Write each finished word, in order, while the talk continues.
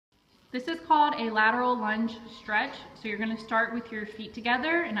This is called a lateral lunge stretch. So you're going to start with your feet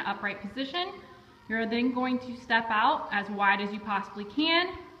together in an upright position. You're then going to step out as wide as you possibly can,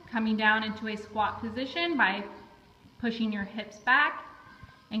 coming down into a squat position by pushing your hips back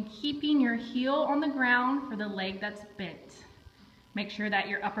and keeping your heel on the ground for the leg that's bent. Make sure that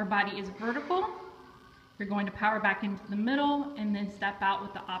your upper body is vertical. You're going to power back into the middle and then step out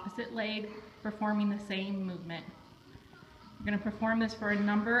with the opposite leg, performing the same movement. You're going to perform this for a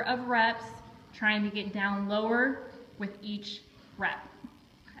number of reps, trying to get down lower with each rep.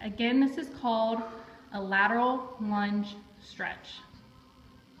 Again, this is called a lateral lunge stretch.